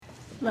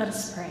Let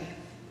us pray.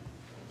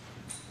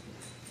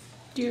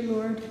 Dear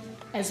Lord,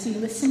 as we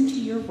listen to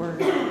your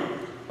word,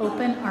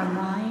 open our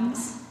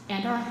minds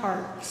and our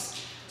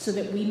hearts so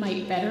that we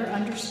might better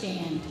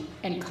understand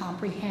and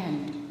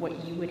comprehend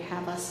what you would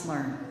have us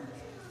learn.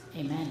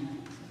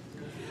 Amen.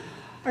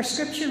 Our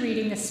scripture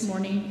reading this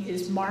morning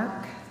is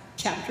Mark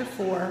chapter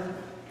 4,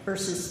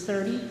 verses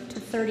 30 to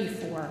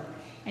 34,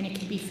 and it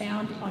can be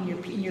found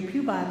in your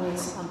Pew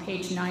Bibles on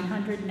page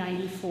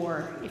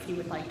 994 if you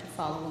would like to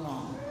follow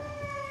along.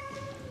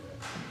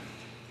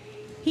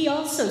 He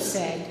also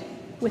said,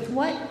 "With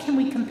what can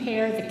we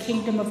compare the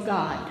kingdom of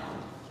God,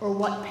 or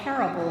what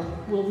parable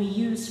will we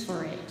use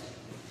for it?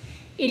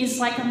 It is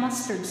like a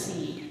mustard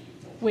seed,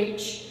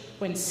 which,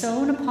 when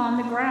sown upon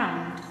the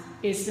ground,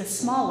 is the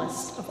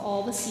smallest of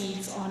all the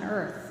seeds on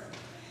earth.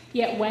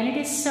 Yet when it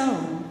is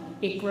sown,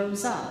 it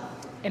grows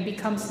up and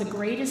becomes the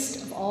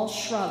greatest of all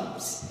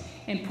shrubs,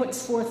 and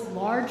puts forth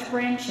large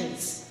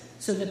branches,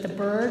 so that the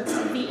birds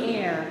of the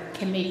air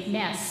can make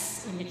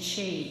nests in its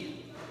shade."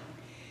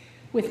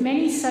 With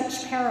many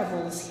such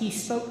parables he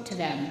spoke to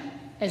them,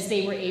 as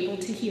they were able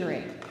to hear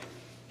it.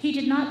 He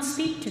did not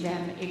speak to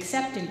them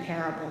except in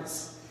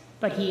parables,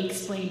 but he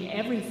explained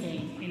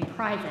everything in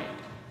private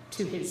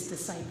to his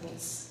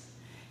disciples.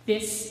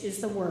 This is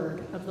the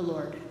word of the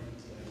Lord.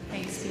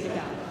 Thanks be to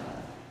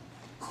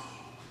God.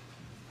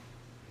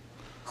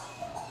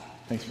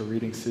 Thanks for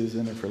reading,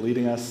 Susan, and for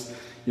leading us.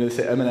 You know, they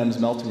say M&Ms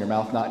melt in your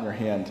mouth, not in your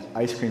hand.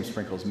 Ice cream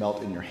sprinkles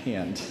melt in your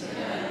hand.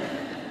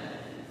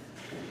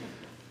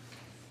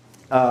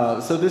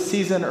 So this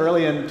season,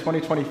 early in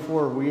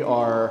 2024,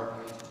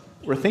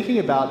 we're thinking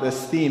about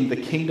this theme, the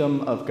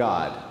kingdom of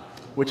God,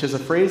 which is a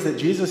phrase that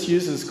Jesus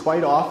uses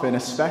quite often,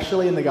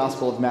 especially in the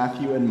Gospel of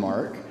Matthew and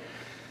Mark.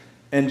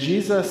 And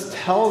Jesus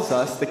tells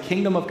us the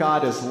kingdom of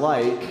God is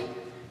like,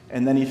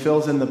 and then he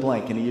fills in the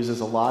blank, and he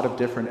uses a lot of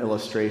different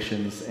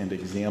illustrations and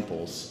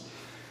examples.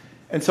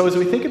 And so as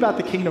we think about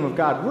the kingdom of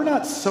God, we're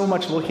not so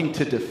much looking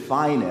to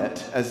define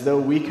it as though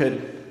we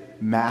could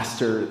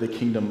master the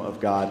kingdom of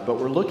God, but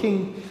we're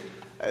looking...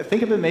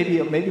 Think of it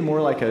maybe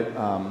more like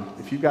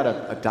if you've got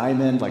a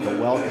diamond, like a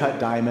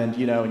well-cut diamond,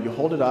 and you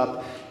hold it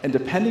up, and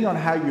depending on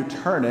how you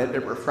turn it,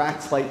 it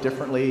refracts light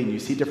differently, and you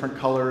see different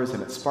colors,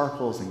 and it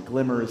sparkles and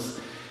glimmers.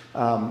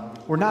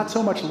 We're not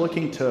so much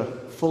looking to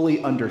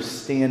fully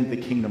understand the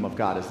kingdom of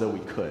God as though we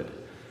could.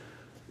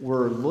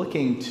 We're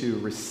looking to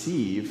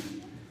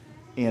receive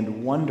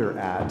and wonder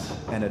at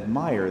and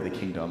admire the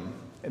kingdom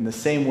in the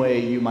same way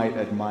you might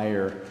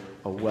admire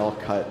a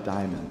well-cut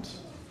diamond.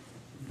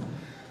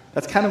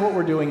 That's kind of what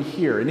we're doing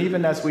here. And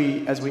even as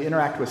we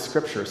interact with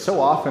Scripture,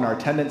 so often our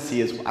tendency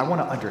is, I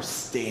want to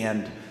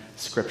understand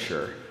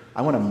Scripture.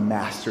 I want to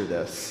master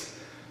this.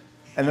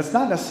 And that's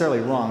not necessarily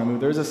wrong. I mean,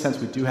 there's a sense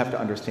we do have to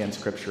understand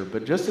Scripture,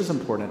 but just as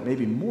important,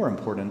 maybe more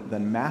important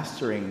than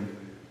mastering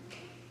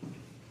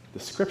the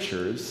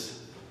Scriptures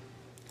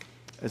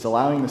is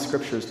allowing the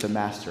Scriptures to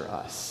master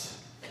us.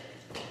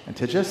 And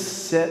to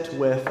just sit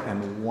with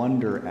and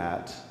wonder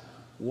at,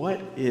 what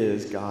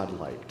is God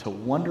like? To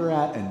wonder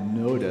at and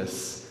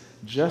notice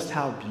just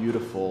how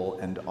beautiful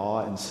and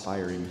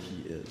awe-inspiring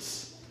he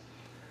is.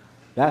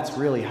 That's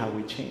really how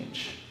we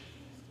change,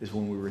 is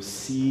when we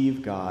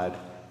receive God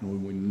and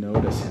when we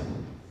notice him.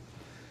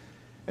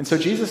 And so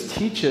Jesus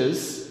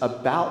teaches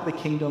about the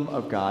kingdom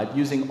of God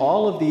using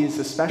all of these,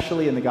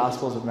 especially in the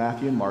Gospels of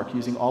Matthew and Mark,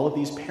 using all of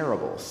these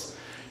parables.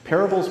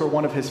 Parables were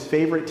one of his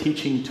favorite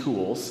teaching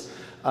tools,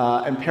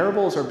 and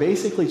parables are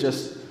basically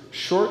just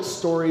short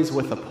stories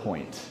with a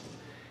point.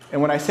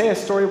 And when I say a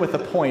story with a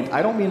point,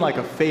 I don't mean like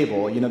a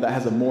fable, that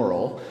has a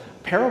moral.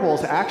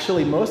 Parables,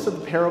 actually, most of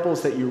the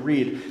parables that you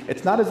read,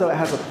 it's not as though it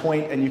has a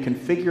point and you can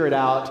figure it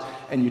out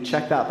and you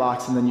check that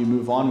box and then you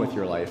move on with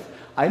your life.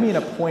 I mean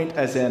a point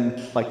as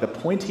in like the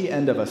pointy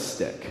end of a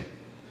stick.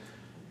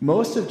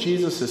 Most of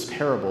Jesus'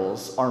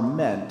 parables are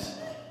meant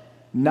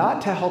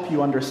not to help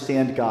you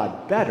understand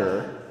God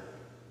better,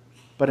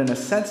 but in a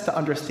sense to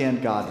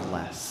understand God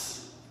less.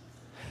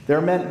 They're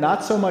meant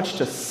not so much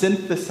to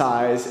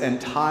synthesize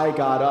and tie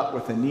God up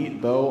with a neat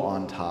bow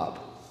on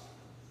top,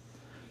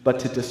 but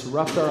to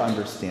disrupt our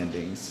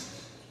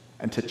understandings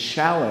and to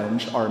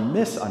challenge our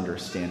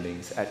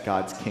misunderstandings at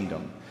God's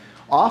kingdom.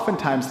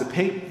 Oftentimes,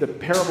 the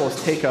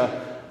parables take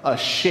a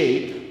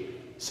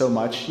shape so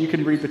much, you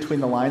can read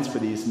between the lines for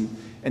these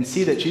and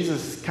see that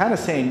Jesus is kind of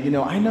saying,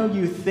 I know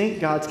you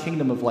think God's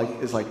kingdom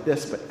is like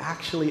this, but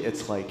actually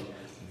it's like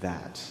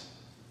that.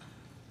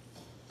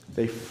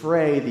 They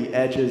fray the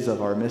edges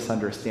of our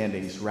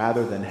misunderstandings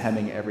rather than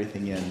hemming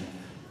everything in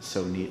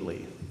so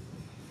neatly.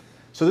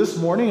 So this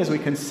morning, as we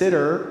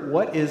consider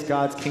what is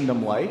God's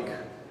kingdom like,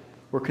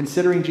 we're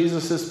considering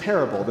Jesus'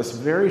 parable, this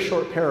very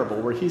short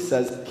parable where he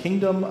says, the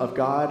kingdom of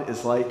God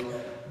is like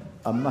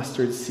a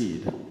mustard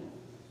seed.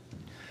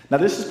 Now,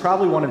 this is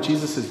probably one of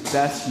Jesus'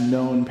 best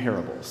known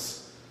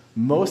parables.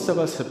 Most of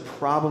us have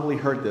probably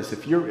heard this.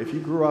 If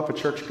you grew up a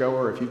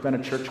churchgoer, if you've been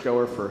a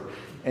churchgoer for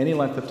any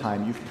length of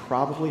time, you've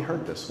probably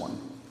heard this one.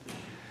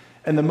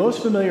 And the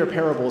most familiar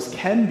parables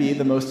can be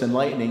the most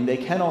enlightening. They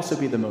can also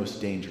be the most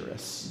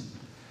dangerous.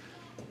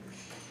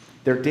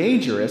 They're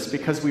dangerous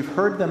because we've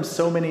heard them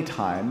so many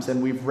times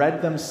and we've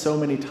read them so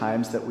many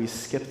times that we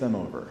skip them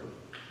over.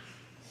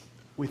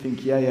 We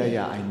think,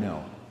 yeah, I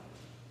know.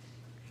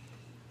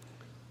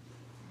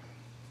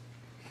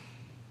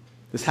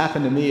 This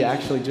happened to me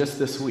actually just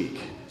this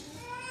week.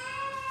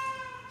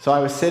 So I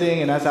was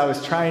sitting, and as I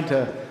was trying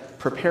to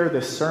prepare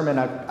this sermon,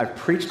 I've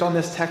preached on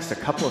this text a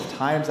couple of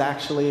times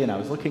actually, and I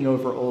was looking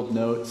over old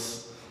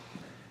notes,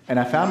 and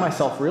I found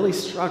myself really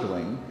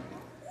struggling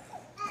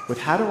with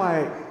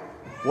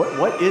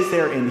what is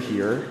there in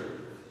here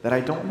that I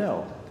don't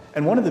know?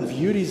 And one of the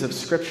beauties of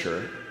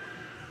Scripture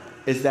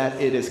is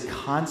that it is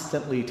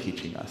constantly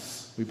teaching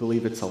us. We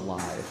believe it's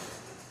alive.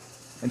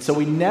 And so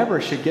we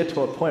never should get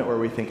to a point where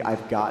we think,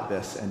 I've got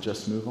this, and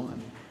just move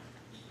on.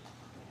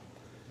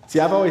 See,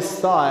 I've always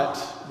thought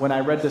when I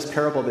read this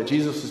parable that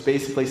Jesus was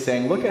basically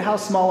saying, look at how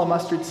small a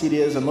mustard seed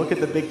is and look at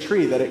the big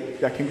tree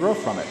that can grow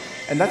from it.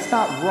 And that's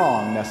not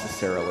wrong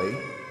necessarily,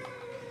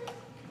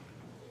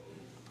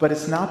 but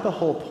it's not the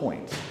whole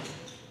point.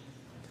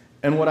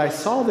 And what I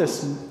saw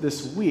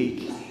this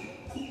week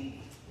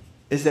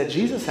is that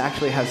Jesus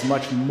actually has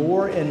much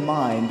more in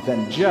mind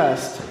than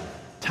just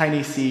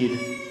tiny seed,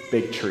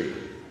 big tree.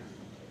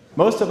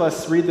 Most of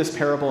us read this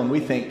parable and we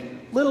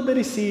think, little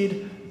bitty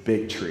seed,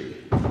 big tree.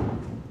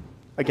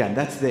 Again,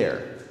 that's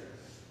there.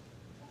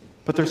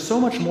 But there's so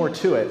much more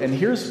to it. And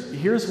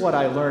here's what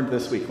I learned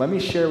this week. Let me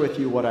share with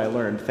you what I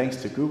learned thanks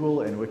to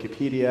Google and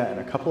Wikipedia and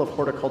a couple of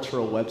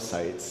horticultural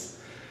websites.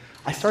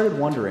 I started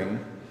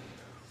wondering,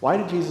 why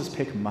did Jesus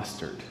pick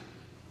mustard?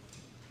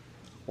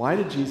 Why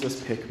did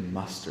Jesus pick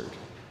mustard?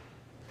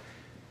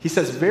 He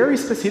says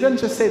he doesn't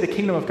just say the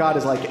kingdom of God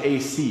is like a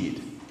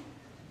seed.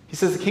 He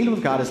says the kingdom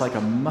of God is like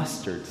a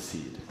mustard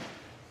seed.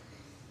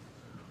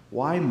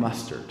 Why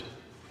mustard?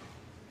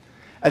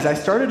 As I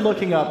started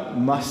looking up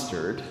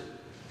mustard,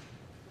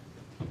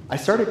 I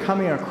started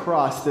coming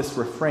across this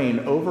refrain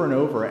over and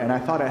over, and I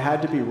thought it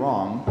had to be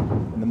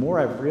wrong. And the more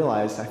I've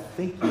realized, I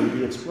think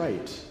maybe it's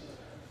right.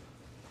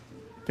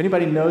 If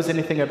anybody knows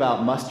anything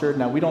about mustard,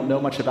 now we don't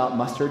know much about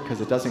mustard because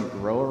it doesn't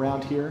grow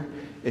around here.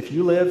 If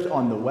you lived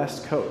on the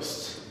West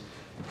Coast,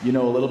 you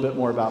know a little bit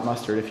more about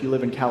mustard. If you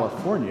live in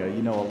California,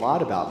 you know a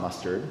lot about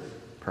mustard,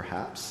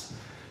 perhaps,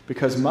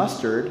 because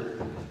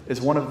mustard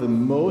is one of the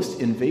most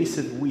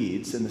invasive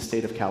weeds in the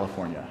state of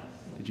California.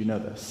 Did you know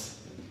this?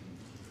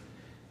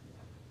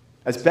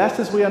 As best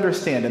as we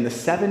understand, in the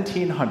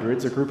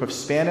 1700s, a group of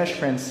Spanish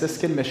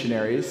Franciscan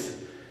missionaries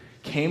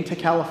came to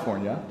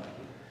California,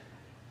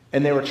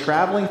 and they were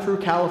traveling through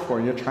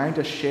California trying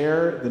to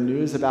share the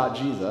news about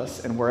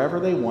Jesus, and wherever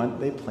they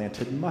went, they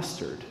planted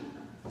mustard.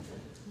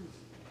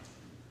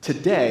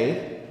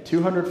 Today,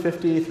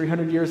 250,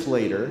 300 years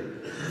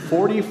later,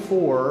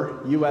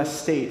 44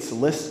 U.S. states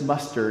list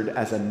mustard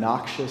as a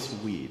noxious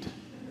weed.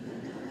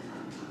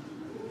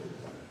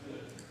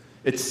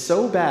 It's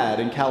so bad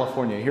in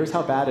California, here's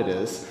how bad it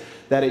is,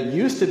 that it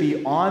used to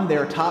be on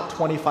their top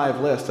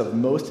 25 list of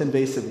most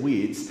invasive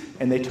weeds,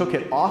 and they took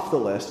it off the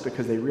list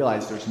because they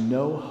realized there's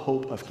no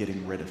hope of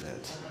getting rid of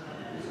it.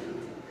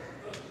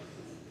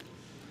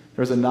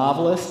 There was a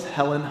novelist,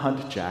 Helen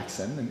Hunt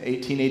Jackson. In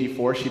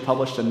 1884, she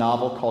published a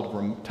novel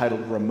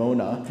titled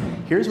Ramona.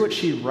 Here's what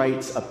she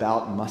writes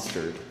about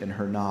mustard in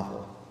her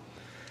novel.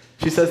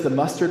 She says the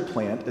mustard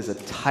plant is a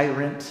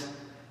tyrant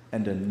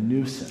and a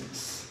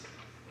nuisance,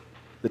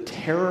 the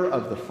terror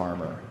of the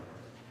farmer.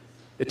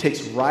 It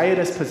takes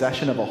riotous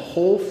possession of a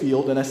whole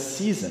field in a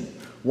season,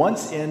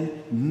 once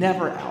in,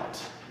 never out.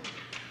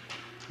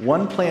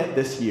 One plant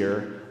this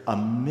year,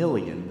 1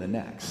 million the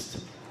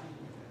next.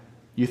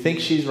 You think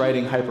she's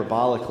writing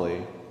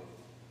hyperbolically,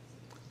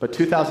 but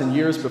 2,000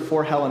 years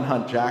before Helen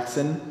Hunt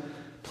Jackson,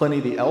 Pliny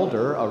the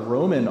Elder, a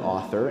Roman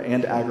author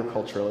and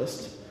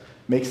agriculturalist,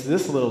 makes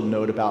this little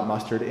note about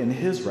mustard in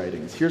his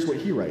writings. Here's what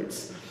he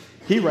writes.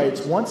 He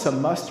writes, once a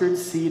mustard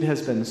seed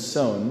has been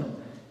sown,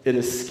 it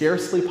is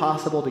scarcely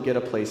possible to get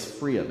a place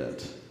free of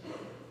it,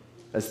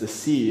 as the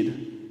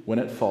seed, when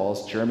it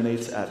falls,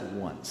 germinates at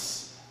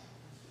once.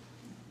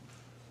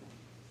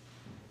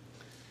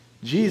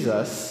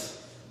 Jesus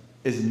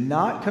is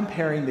not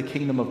comparing the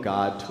kingdom of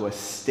God to a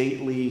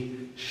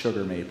stately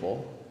sugar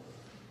maple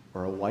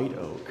or a white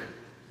oak.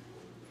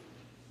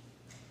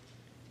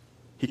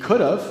 He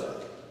could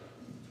have.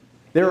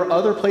 There are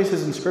other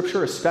places in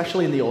Scripture,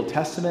 especially in the Old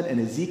Testament, in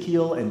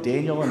Ezekiel and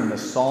Daniel and in the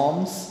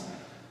Psalms,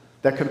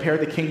 that compare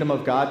the kingdom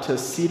of God to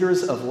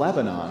cedars of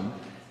Lebanon.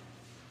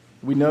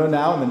 We know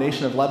now in the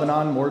nation of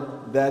Lebanon,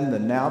 more then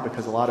than now,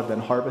 because a lot have been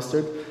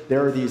harvested,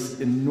 there are these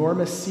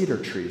enormous cedar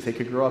trees. They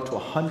could grow up to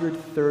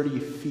 130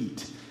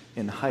 feet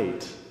in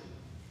height.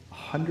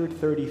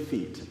 130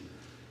 feet.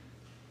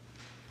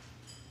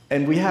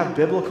 And we have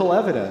biblical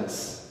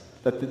evidence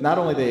that not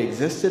only they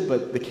existed,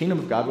 but the kingdom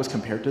of God was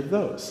compared to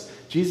those.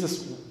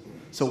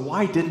 So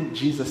why didn't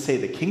Jesus say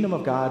the kingdom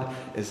of God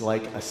is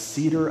like a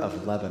cedar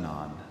of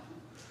Lebanon?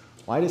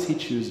 Why does he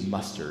choose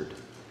mustard,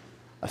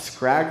 a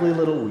scraggly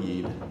little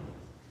weed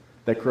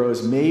that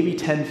grows maybe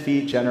 10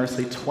 feet,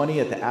 generously 20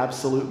 at the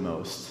absolute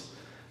most,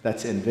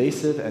 that's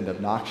invasive and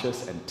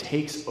obnoxious and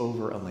takes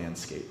over a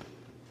landscape?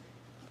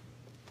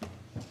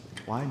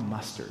 Why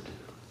mustard?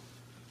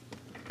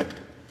 The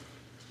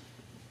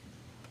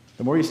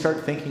more you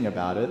start thinking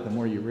about it, the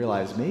more you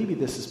realize maybe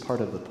this is part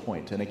of the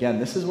point. And again,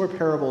 this is where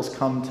parables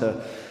come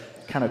to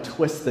kind of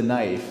twist the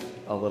knife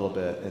a little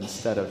bit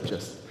instead of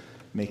just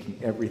making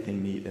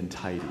everything neat and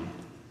tidy.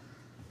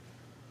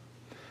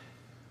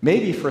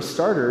 Maybe for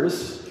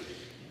starters,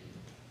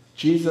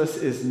 Jesus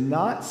is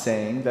not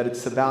saying that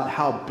it's about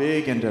how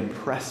big and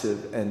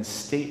impressive and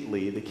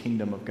stately the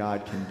kingdom of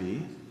God can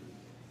be.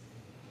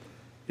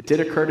 It did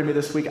occur to me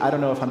this week, I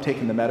don't know if I'm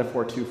taking the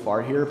metaphor too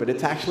far here, but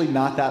it's actually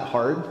not that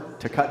hard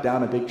to cut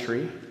down a big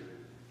tree.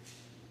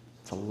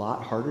 It's a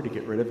lot harder to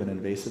get rid of an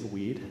invasive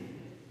weed.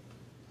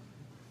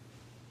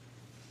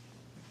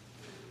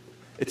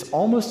 It's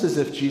almost as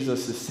if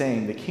Jesus is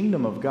saying the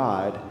kingdom of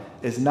God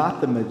is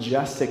not the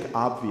majestic,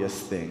 obvious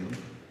thing.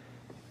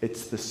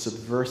 It's the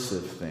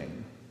subversive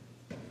thing.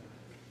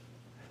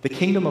 The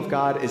kingdom of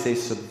God is a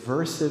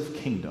subversive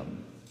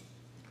kingdom.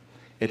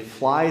 It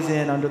flies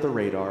in under the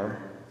radar.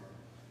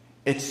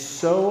 It's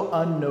so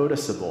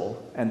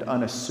unnoticeable and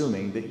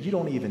unassuming that you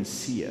don't even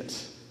see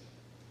it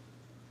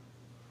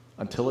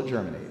until it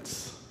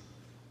germinates.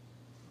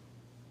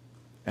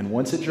 And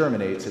once it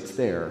germinates, it's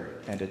there,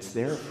 and it's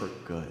there for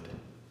good.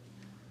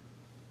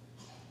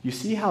 You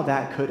see how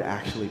that could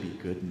actually be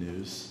good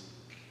news?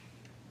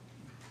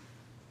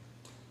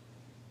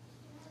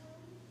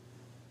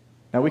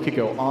 Now, we could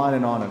go on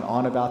and on and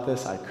on about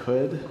this. I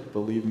could,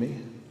 believe me.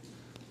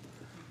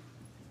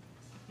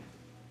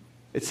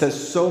 It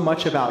says so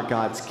much about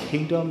God's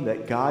kingdom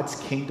that God's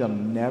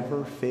kingdom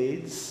never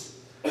fades.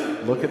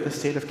 Look at the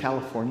state of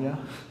California.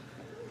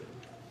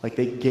 Like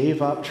they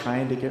gave up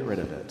trying to get rid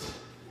of it.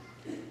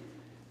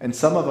 And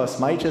some of us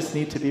might just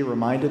need to be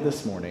reminded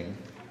this morning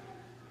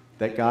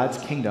that God's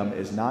kingdom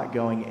is not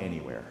going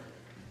anywhere.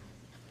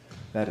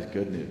 That is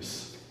good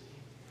news.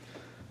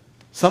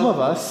 Some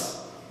of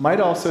us might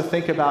also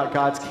think about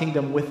God's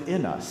kingdom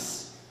within us.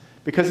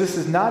 Because this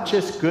is not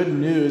just good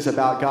news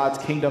about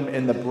God's kingdom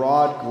in the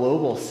broad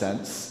global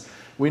sense.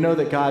 We know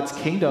that God's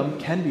kingdom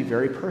can be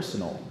very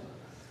personal.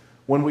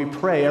 When we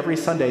pray every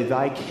Sunday,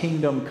 thy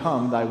kingdom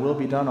come, thy will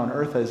be done on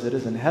earth as it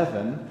is in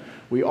heaven,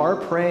 we are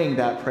praying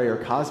that prayer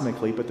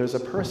cosmically, but there's a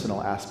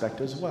personal aspect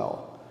as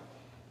well.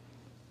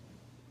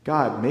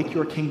 God, make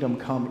your kingdom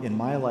come in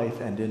my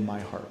life and in my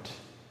heart,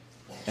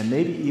 and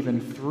maybe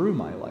even through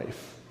my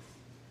life.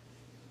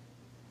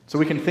 So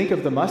we can think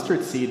of the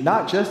mustard seed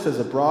not just as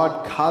a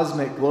broad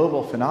cosmic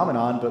global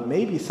phenomenon, but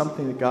maybe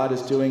something that God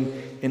is doing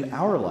in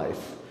our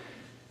life.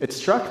 It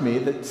struck me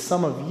that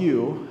some of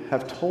you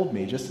have told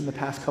me just in the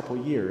past couple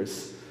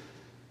years,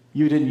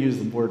 you didn't use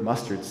the word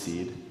mustard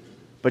seed,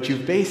 but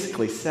you've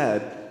basically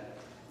said,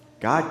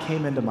 God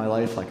came into my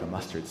life like a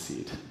mustard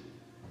seed.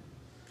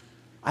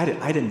 I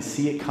didn't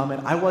see it coming.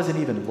 I wasn't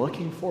even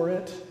looking for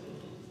it.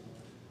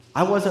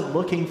 I wasn't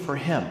looking for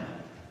him.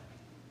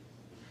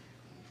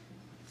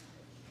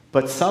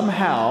 But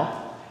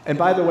somehow, and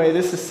by the way,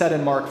 this is said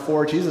in Mark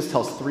 4, Jesus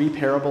tells 3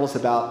 parables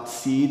about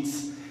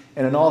seeds,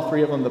 and in all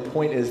 3 of them, the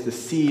point is the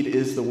seed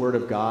is the word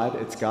of God.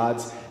 It's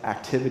God's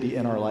activity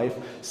in our life.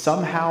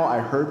 Somehow I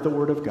heard the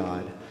word of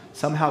God.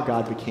 Somehow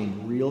God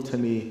became real to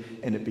me,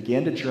 and it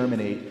began to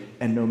germinate,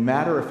 and no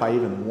matter if I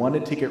even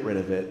wanted to get rid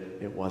of it,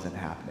 it wasn't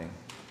happening.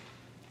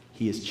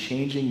 He is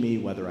changing me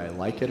whether I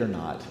like it or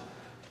not,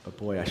 but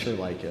boy, I sure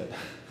like it.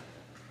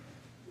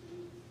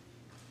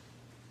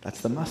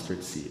 That's the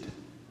mustard seed.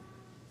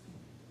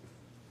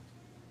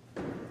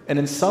 And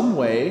in some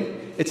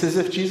way, it's as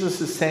if Jesus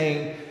is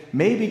saying,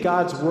 maybe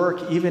God's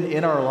work, even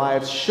in our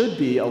lives, should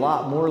be a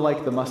lot more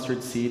like the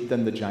mustard seed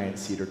than the giant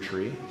cedar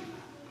tree.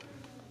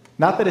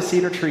 Not that a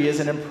cedar tree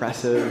isn't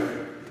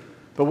impressive,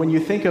 but when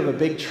you think of a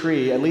big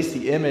tree, at least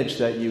the image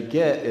that you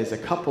get is a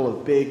couple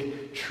of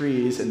big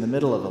trees in the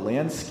middle of a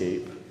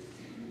landscape.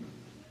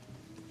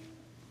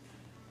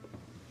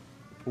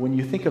 When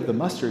you think of the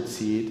mustard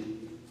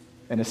seed,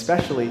 and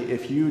especially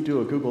if you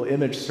do a Google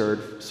image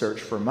search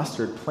for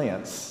mustard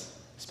plants,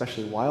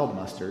 especially wild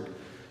mustard,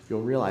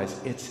 you'll realize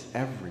it's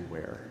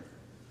everywhere.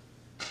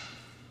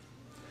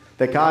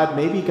 That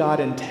maybe God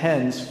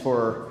intends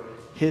for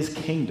his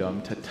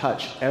kingdom to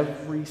touch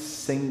every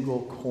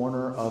single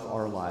corner of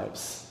our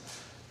lives.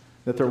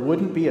 That there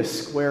wouldn't be a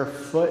square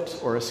foot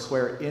or a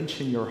square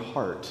inch in your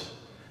heart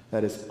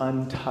that is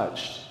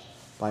untouched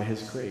by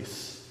his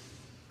grace.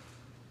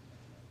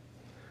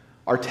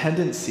 Our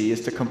tendency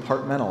is to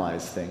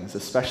compartmentalize things,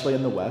 especially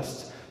in the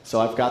West. So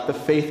I've got the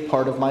faith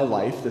part of my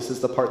life. This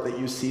is the part that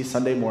you see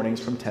Sunday mornings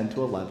from 10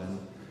 to 11.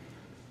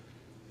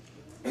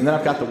 And then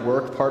I've got the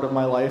work part of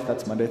my life.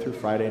 That's Monday through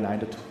Friday, 9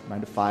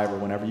 to 5, or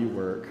whenever you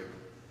work.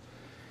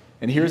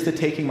 And here's the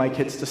taking my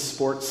kids to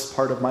sports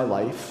part of my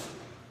life.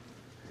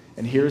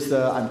 And here's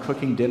the I'm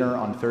cooking dinner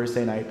on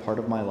Thursday night part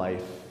of my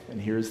life. And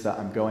here's the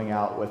I'm going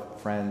out with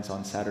friends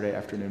on Saturday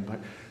afternoon.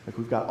 Like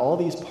we've got all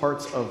these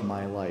parts of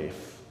my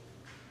life.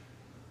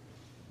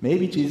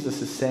 Maybe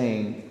Jesus is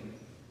saying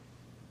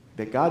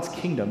that God's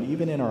kingdom,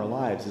 even in our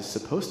lives, is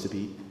supposed to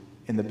be,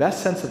 in the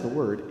best sense of the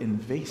word,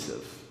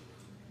 invasive.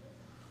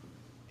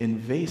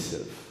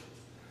 Invasive.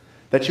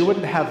 That you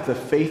wouldn't have the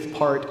faith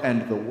part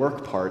and the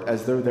work part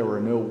as though there were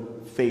no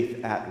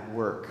faith at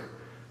work,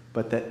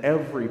 but that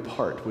every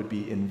part would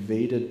be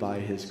invaded by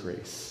his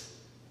grace.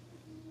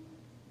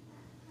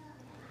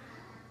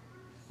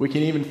 We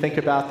can even think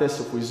about this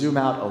if we zoom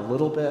out a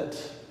little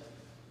bit.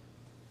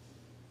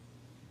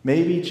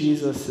 Maybe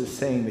Jesus is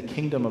saying the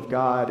kingdom of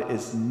God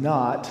is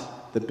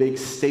not the big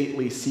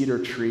stately cedar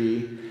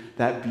tree,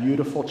 that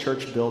beautiful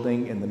church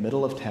building in the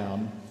middle of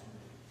town.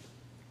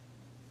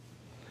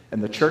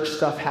 And the church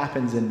stuff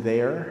happens in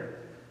there,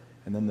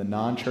 and then the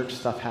non-church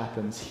stuff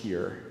happens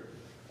here.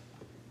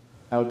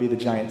 That would be the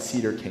giant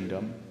cedar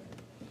kingdom.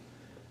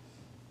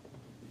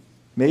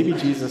 Maybe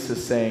Jesus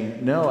is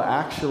saying, no,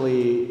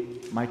 actually,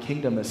 my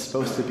kingdom is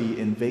supposed to be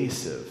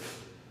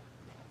invasive.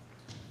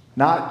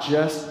 Not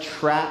just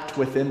trapped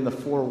within the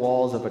four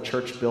walls of a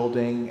church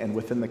building and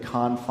within the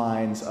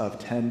confines of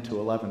 10 to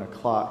 11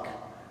 o'clock,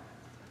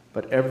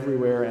 but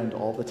everywhere and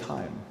all the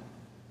time.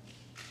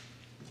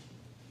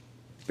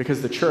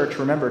 Because the church,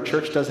 remember,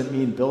 church doesn't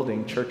mean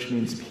building, church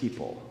means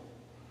people.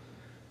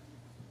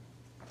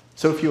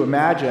 So if you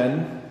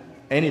imagine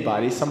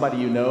anybody, somebody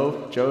you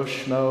know, Joe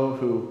Schmo,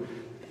 who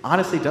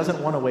honestly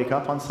doesn't want to wake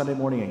up on Sunday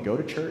morning and go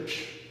to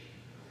church,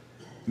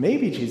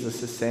 maybe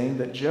Jesus is saying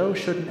that Joe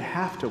shouldn't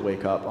have to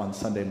wake up on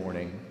Sunday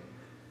morning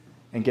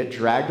and get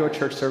dragged to a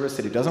church service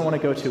that he doesn't want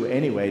to go to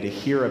anyway to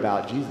hear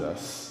about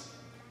Jesus.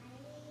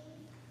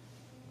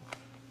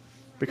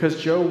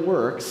 Because Joe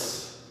works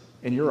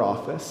in your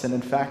office, and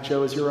in fact,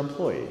 Joe is your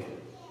employee.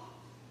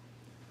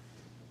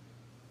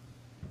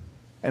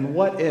 And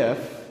what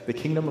if the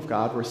kingdom of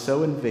God were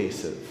so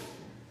invasive,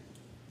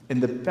 in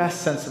the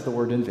best sense of the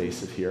word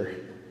invasive here,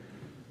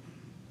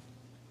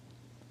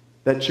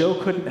 that Joe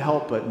couldn't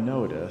help but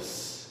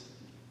notice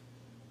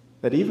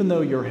that even though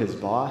you're his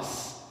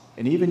boss,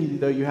 and even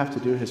though you have to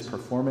do his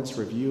performance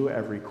review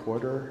every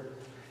quarter,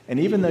 and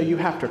even though you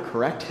have to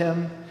correct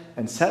him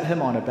and set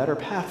him on a better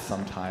path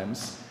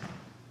sometimes,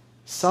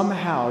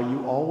 somehow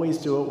you always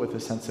do it with a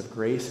sense of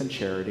grace and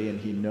charity, and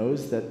he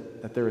knows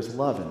that there is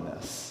love in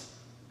this.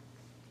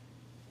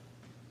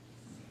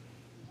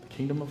 The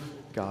kingdom of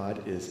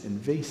God is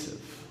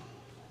invasive,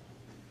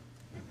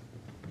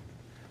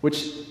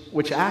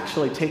 which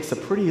actually takes a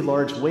pretty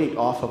large weight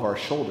off of our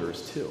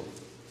shoulders too.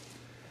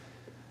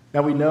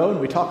 Now we know,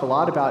 and we talk a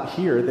lot about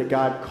here, that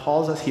God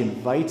calls us, he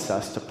invites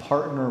us to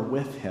partner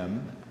with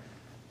him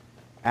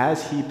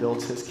as he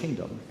builds his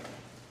kingdom,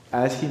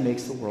 as he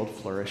makes the world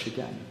flourish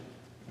again.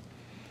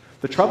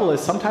 The trouble is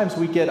sometimes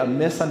we get a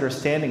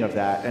misunderstanding of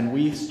that, and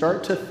we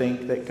start to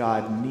think that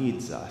God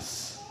needs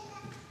us.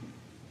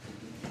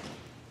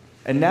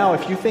 And now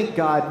if you think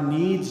God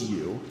needs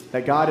you,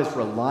 that God is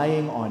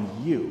relying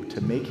on you to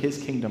make his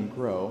kingdom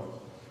grow,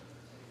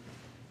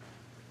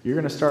 you're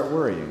going to start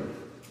worrying.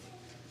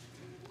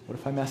 What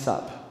if I mess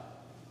up?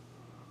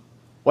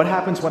 What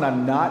happens when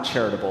I'm not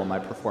charitable in my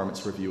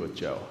performance review with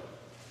Joe?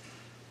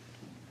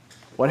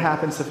 What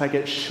happens if I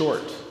get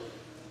short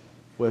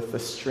with a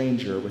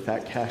stranger, with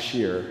that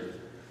cashier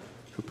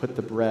who put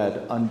the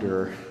bread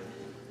under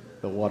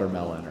the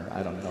watermelon, or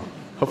I don't know.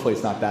 Hopefully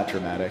it's not that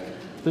dramatic.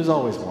 There's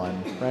always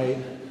one, right?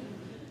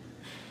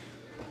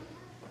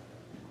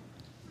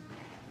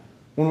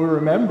 When we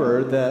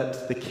remember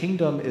that the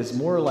kingdom is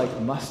more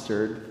like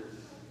mustard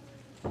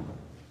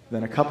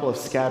than a couple of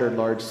scattered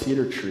large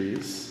cedar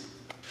trees,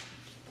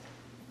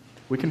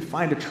 we can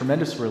find a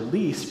tremendous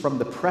release from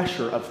the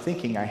pressure of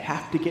thinking I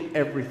have to get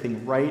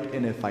everything right,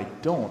 and if I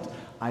don't,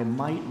 I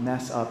might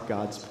mess up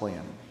God's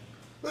plan.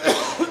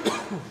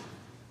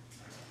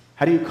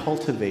 How do you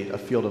cultivate a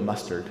field of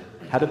mustard?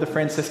 How did the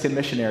Franciscan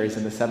missionaries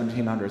in the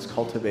 1700s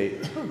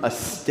cultivate a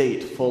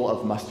state full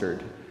of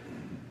mustard?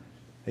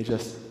 They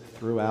just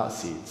threw out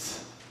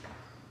seeds.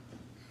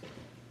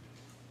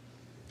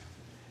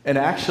 And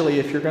actually,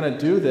 if you're going to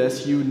do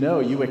this,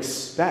 you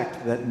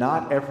expect that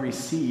not every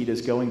seed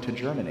is going to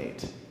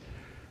germinate.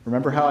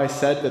 Remember how I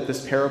said that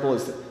this parable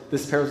is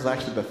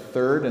actually the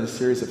third in a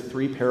series of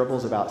 3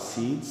 parables about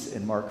seeds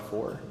in Mark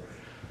 4.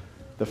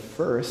 The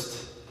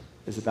first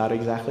is about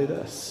exactly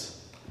this.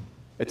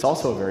 It's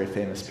also a very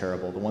famous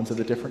parable, the ones of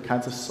the different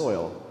kinds of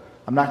soil.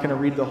 I'm not going to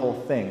read the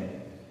whole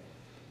thing.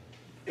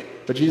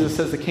 But Jesus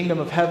says the kingdom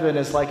of heaven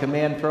is like a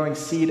man throwing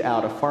seed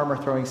out, a farmer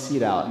throwing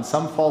seed out. And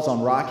some falls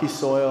on rocky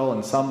soil,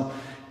 and some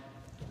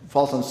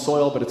falls on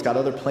soil, but it's got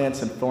other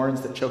plants and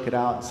thorns that choke it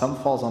out. And some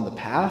falls on the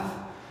path,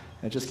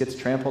 and it just gets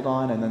trampled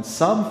on. And then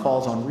some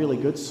falls on really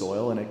good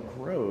soil, and it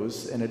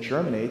grows, and it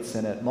germinates,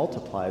 and it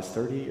multiplies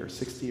 30 or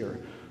 60 or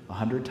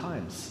 100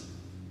 times.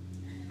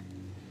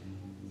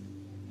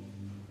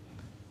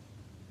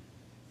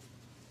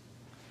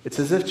 It's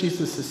as if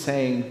Jesus is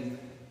saying,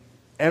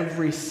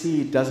 every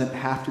seed doesn't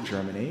have to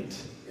germinate.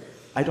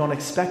 I don't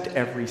expect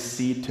every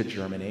seed to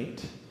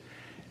germinate.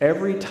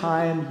 Every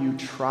time you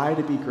try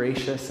to be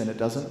gracious and it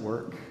doesn't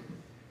work,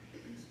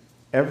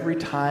 every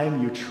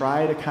time you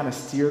try to kind of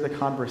steer the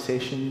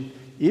conversation,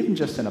 even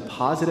just in a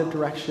positive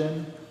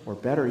direction, or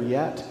better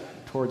yet,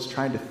 towards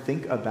trying to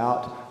think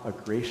about a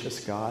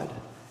gracious God,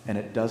 and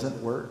it doesn't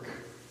work,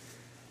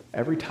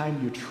 Every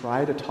time you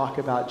try to talk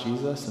about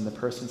Jesus and the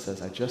person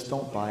says, I just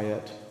don't buy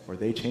it, or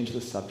they change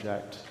the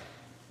subject,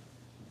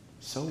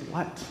 so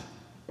what?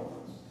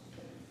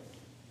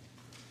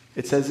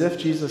 It's as if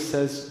Jesus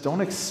says,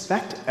 don't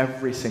expect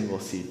every single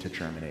seed to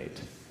germinate.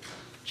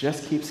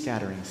 Just keep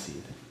scattering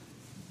seed.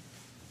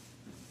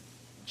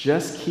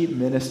 Just keep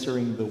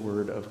ministering the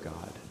word of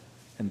God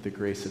and the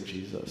grace of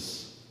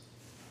Jesus.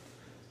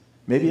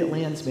 Maybe it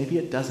lands, maybe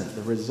it doesn't.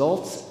 The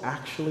results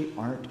actually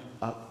aren't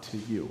up to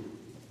you.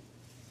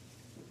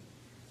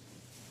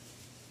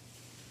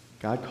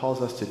 God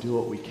calls us to do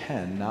what we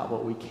can, not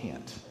what we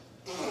can't.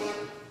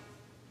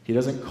 He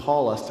doesn't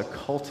call us to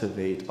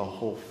cultivate a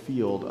whole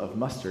field of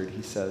mustard.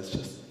 He says,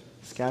 just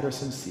scatter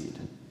some seed.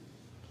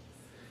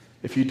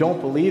 If you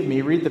don't believe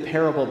me, read the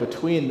parable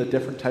between the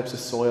different types of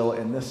soil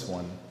in this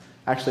one.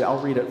 Actually, I'll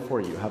read it for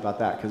you. How about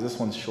that? Because this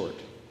one's short.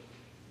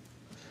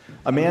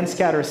 A man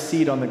scatters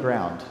seed on the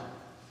ground.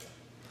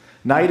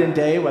 Night and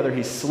day, whether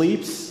he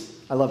sleeps,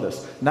 I love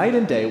this. Night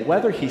and day,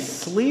 whether he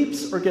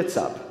sleeps or gets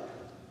up.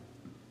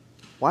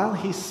 While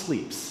he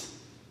sleeps,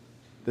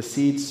 the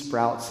seed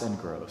sprouts and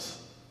grows.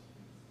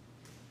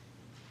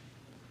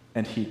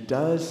 And he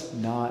does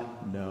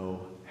not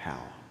know how.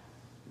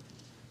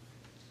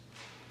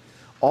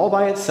 All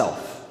by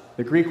itself.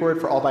 The Greek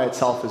word for all by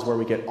itself is where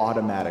we get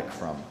automatic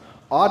from.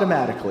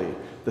 Automatically,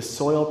 the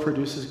soil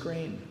produces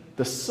grain.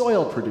 The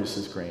soil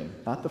produces grain,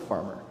 not the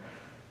farmer.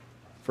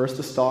 First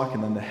the stalk,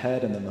 and then the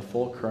head, and then the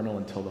full kernel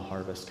until the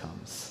harvest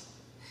comes.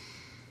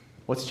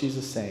 What's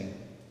Jesus saying?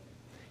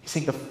 He's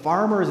saying the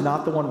farmer is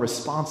not the one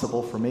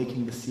responsible for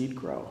making the seed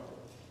grow.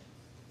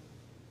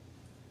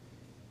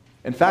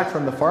 In fact,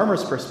 from the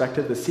farmer's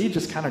perspective, the seed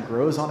just kind of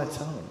grows on its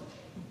own.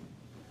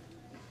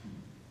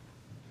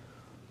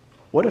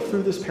 What if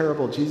through this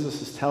parable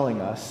Jesus is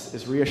telling us,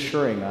 is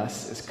reassuring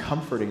us, is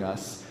comforting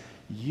us,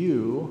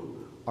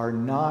 you are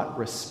not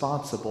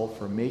responsible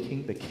for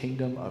making the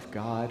kingdom of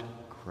God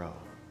grow.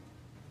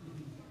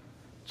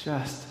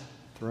 Just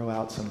throw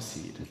out some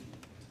seed.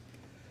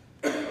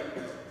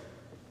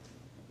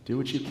 Do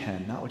what you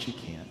can, not what you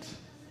can't.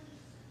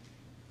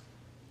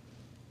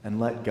 And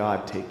let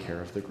God take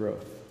care of the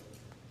growth.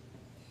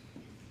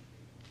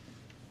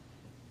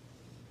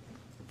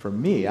 For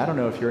me, I don't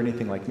know if you're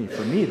anything like me,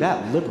 for me,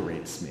 that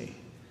liberates me.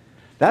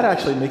 That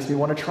actually makes me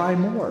want to try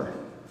more.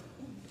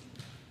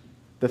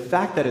 The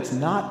fact that it's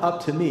not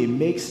up to me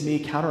makes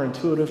me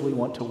counterintuitively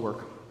want to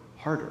work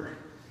harder.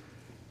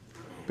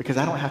 Because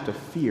I don't have to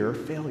fear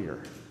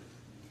failure.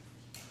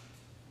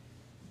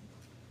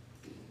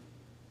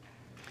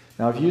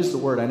 Now, I've used a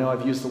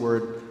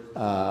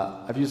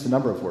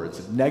number of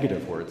words,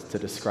 negative words, to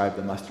describe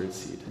the mustard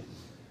seed.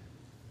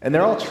 And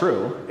they're all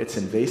true. It's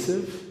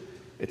invasive.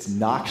 It's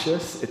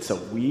noxious. It's a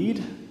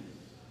weed.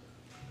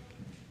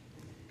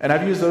 And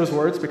I've used those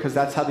words because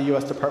that's how the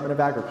U.S. Department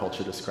of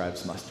Agriculture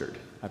describes mustard.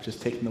 I've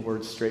just taken the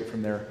words straight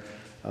from their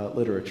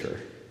literature.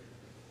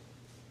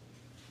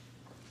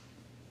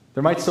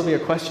 There might still be a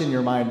question in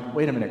your mind,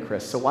 wait a minute,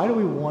 Chris, so why do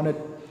we want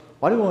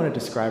to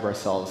describe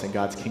ourselves in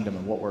God's kingdom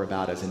and what we're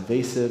about as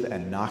invasive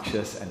and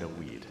noxious and a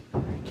weed?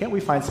 Can't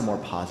we find some more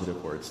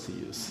positive words to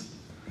use?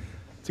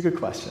 It's a good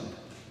question.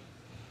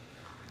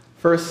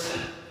 First,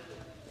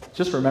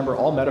 just remember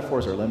all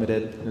metaphors are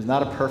limited. There's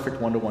not a perfect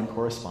one-to-one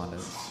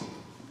correspondence.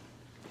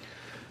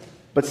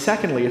 But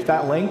secondly, if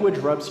that language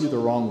rubs you the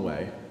wrong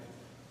way,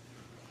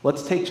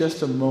 let's take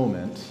just a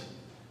moment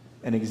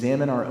and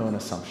examine our own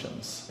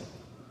assumptions.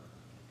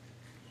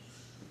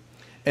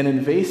 An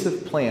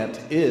invasive plant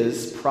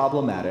is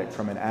problematic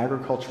from an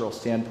agricultural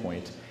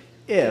standpoint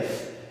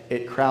if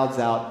it crowds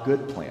out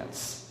good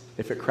plants,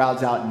 if it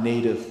crowds out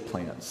native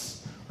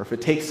plants, or if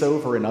it takes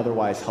over an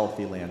otherwise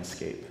healthy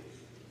landscape.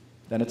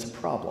 Then it's a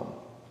problem.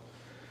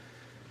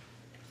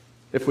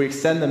 If we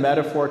extend the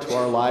metaphor to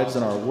our lives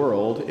and our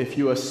world, if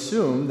you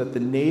assume that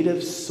the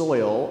native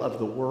soil of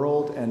the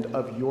world and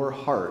of your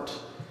heart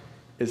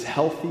is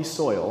healthy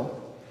soil,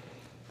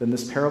 then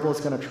this parable is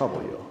going to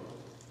trouble you.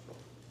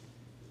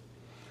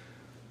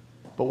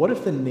 But what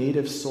if the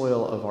native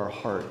soil of our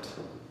heart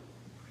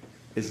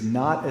is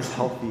not as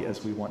healthy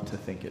as we want to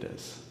think it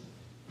is?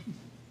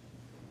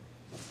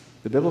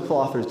 The biblical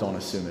authors don't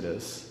assume it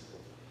is.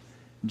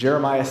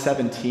 Jeremiah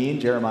 17,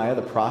 Jeremiah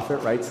the prophet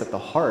writes that the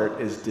heart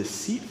is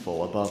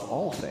deceitful above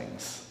all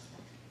things.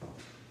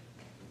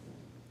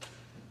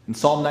 In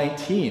Psalm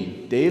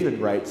 19, David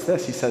writes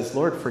this. He says,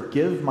 Lord,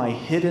 forgive my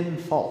hidden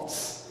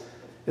faults.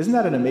 Isn't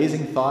that an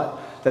amazing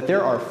thought? That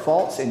there are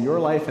faults in your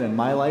life and in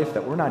my life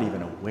that we're not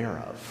even aware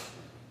of,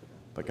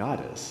 but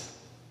God is.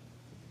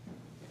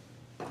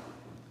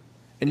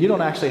 And you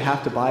don't actually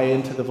have to buy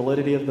into the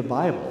validity of the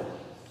Bible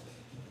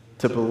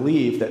to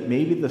believe that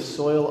maybe the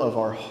soil of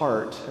our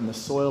heart and the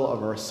soil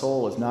of our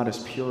soul is not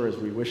as pure as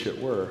we wish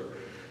it were.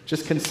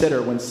 Just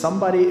consider when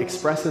somebody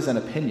expresses an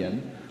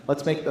opinion,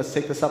 let's take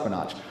this up a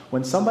notch.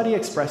 When somebody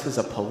expresses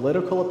a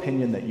political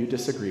opinion that you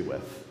disagree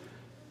with,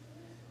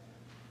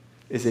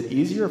 is it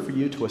easier for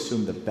you to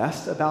assume the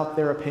best about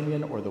their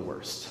opinion or the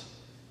worst?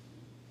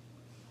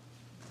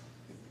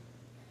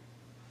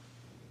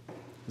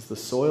 the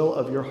soil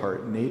of your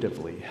heart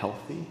natively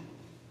healthy?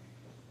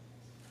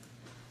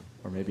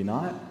 Or maybe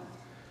not?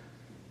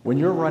 When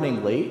you're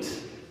running late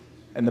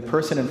and the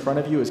person in front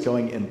of you is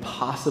going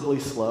impossibly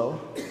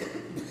slow,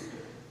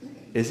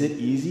 is it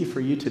easy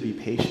for you to be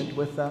patient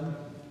with them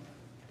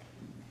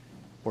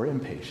or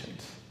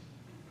impatient?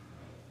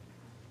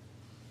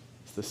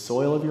 Is the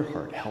soil of your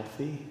heart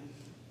healthy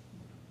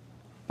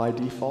by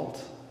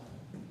default?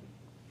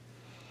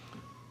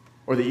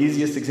 Or the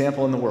easiest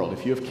example in the world,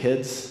 if you have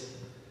kids,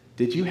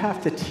 did you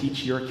have to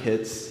teach your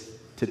kids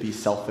to be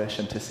selfish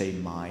and to say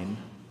mine?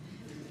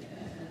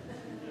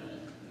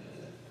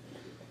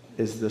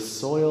 Is the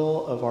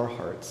soil of our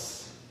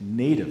hearts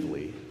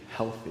natively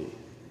healthy?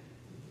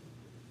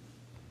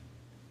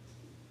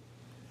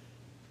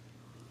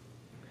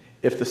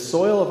 If the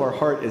soil of our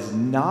heart is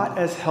not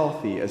as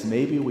healthy as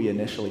maybe we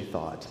initially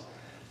thought,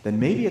 then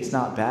maybe it's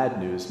not bad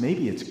news,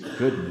 maybe it's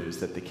good news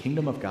that the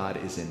kingdom of God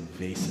is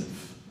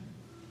invasive.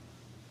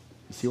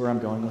 You see where I'm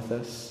going with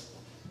this?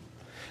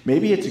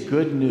 Maybe it's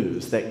good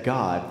news that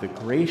God, the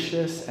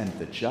gracious and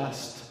the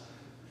just,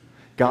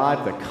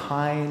 God, the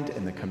kind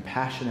and the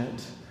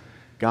compassionate,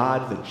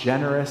 God, the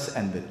generous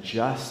and the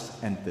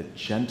just and the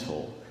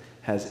gentle,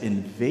 has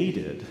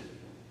invaded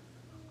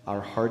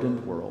our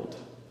hardened world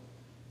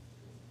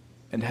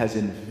and has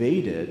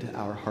invaded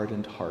our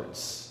hardened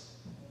hearts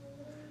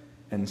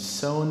and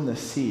sown the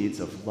seeds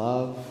of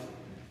love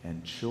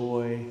and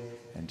joy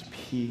and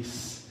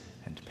peace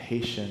and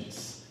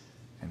patience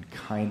and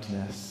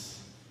kindness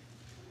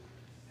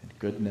and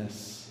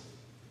goodness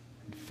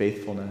and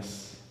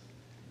faithfulness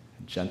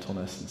and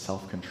gentleness and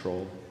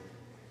self-control.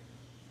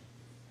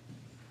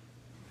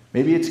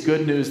 Maybe it's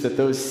good news that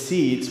those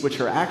seeds, which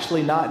are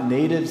actually not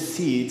native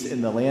seeds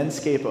in the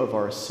landscape of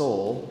our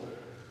soul,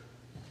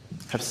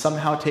 have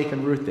somehow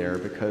taken root there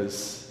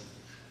because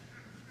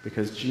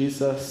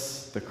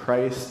Jesus, the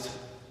Christ,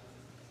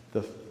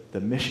 the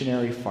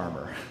missionary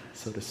farmer,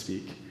 so to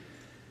speak,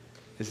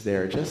 is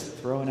there just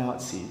throwing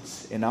out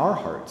seeds in our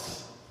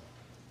hearts.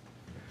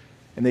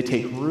 And they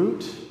take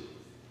root,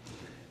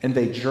 and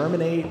they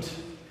germinate,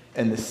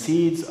 and the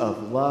seeds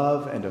of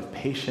love and of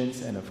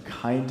patience and of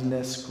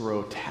kindness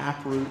grow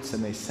tap roots,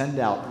 and they send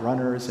out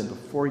runners, and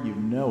before you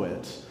know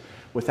it,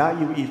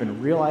 without you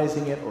even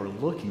realizing it or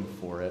looking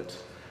for it,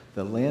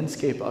 the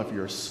landscape of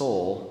your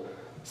soul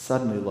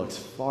suddenly looks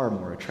far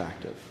more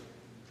attractive.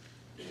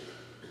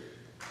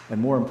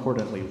 And more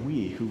importantly,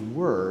 we who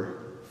were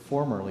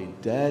formerly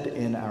dead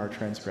in our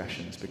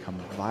transgressions become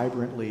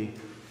vibrantly,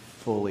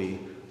 fully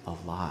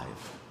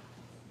alive.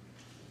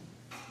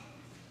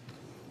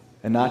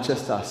 And not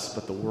just us,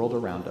 but the world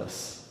around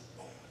us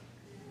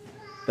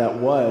that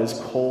was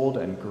cold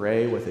and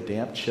gray with a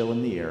damp chill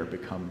in the air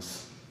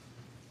becomes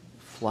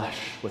flesh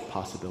with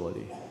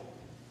possibility.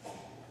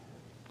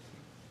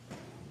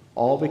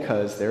 All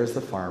because there's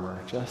the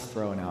farmer just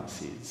throwing out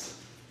seeds.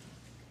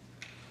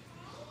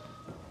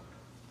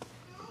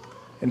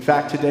 In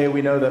fact, today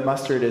we know that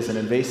mustard is an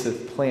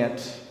invasive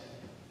plant.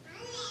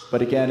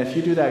 But again, if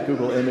you do that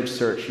Google image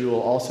search, you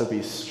will also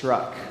be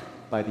struck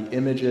by the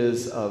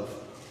images of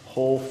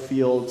whole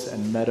fields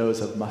and meadows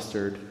of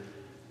mustard.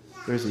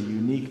 There's a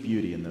unique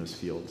beauty in those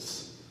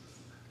fields.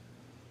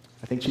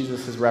 I think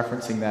Jesus is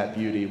referencing that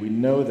beauty. We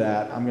know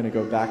that. I'm going to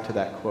go back to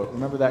that quote.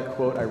 Remember that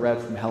quote I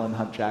read from Helen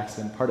Hunt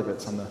Jackson? Part of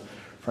it's on the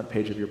front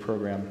page of your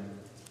program.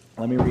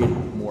 Let me read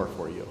more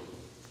for you.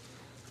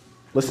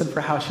 Listen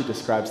for how she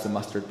describes the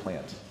mustard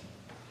plant.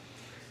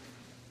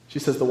 She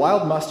says, "The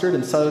wild mustard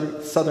in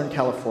Southern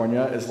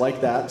California is like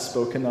that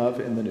spoken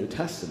of in the New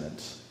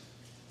Testament,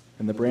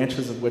 in the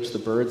branches of which the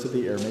birds of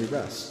the air may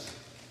rest.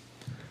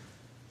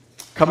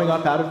 Coming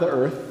up out of the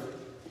earth,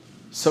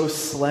 so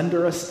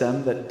slender a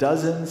stem that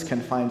dozens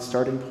can find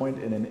starting point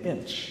in an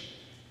inch,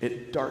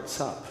 it darts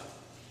up.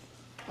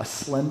 A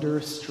slender,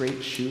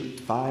 straight shoot,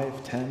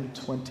 5, 10,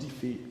 20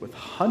 feet, with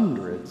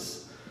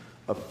hundreds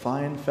of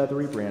fine,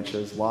 feathery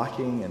branches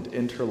locking and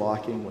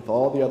interlocking with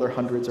all the other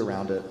hundreds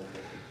around it,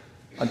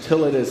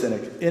 until it is an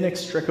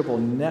inextricable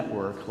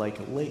network like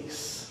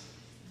lace.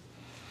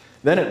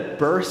 Then it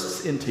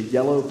bursts into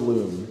yellow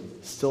bloom,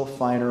 still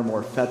finer,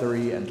 more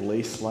feathery and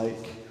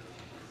lace-like.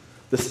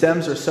 The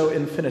stems are so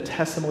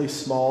infinitesimally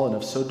small and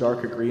of so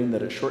dark a green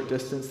that at short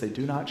distance they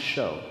do not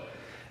show,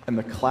 and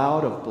the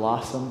cloud of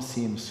blossom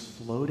seems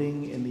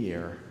floating in the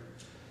air.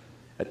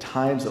 At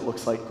times it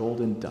looks like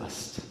golden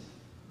dust.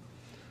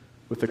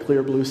 With the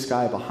clear blue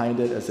sky behind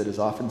it, as it is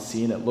often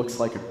seen, it looks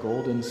like a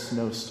golden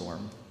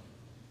snowstorm.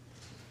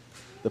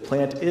 The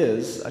plant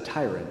is a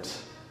tyrant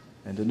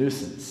and a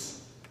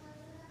nuisance.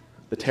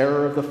 The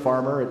terror of the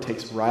farmer, it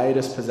takes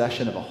riotous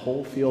possession of a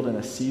whole field in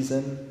a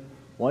season,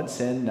 once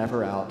in,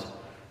 never out,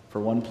 for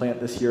one plant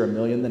this year, a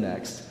million the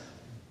next.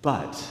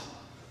 But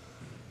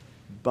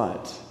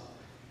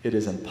it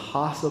is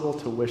impossible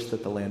to wish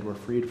that the land were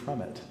freed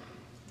from it.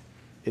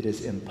 It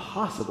is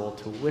impossible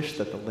to wish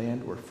that the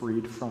land were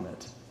freed from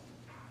it.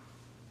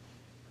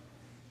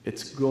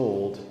 Its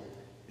gold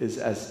is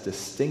as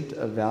distinct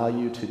a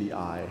value to the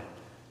eye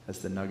as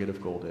the nugget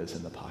of gold is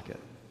in the pocket.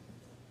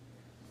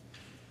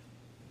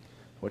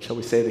 What shall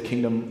we say the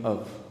kingdom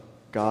of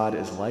God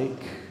is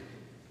like?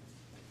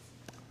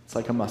 It's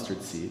like a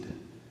mustard seed,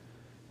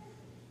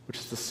 which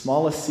is the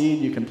smallest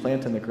seed you can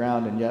plant in the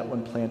ground, and yet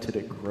when planted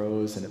it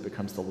grows and it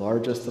becomes the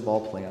largest of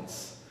all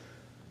plants,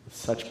 with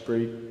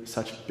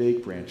such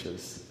big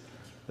branches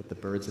that the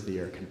birds of the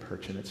air can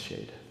perch in its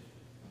shade.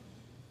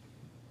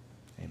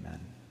 Amen.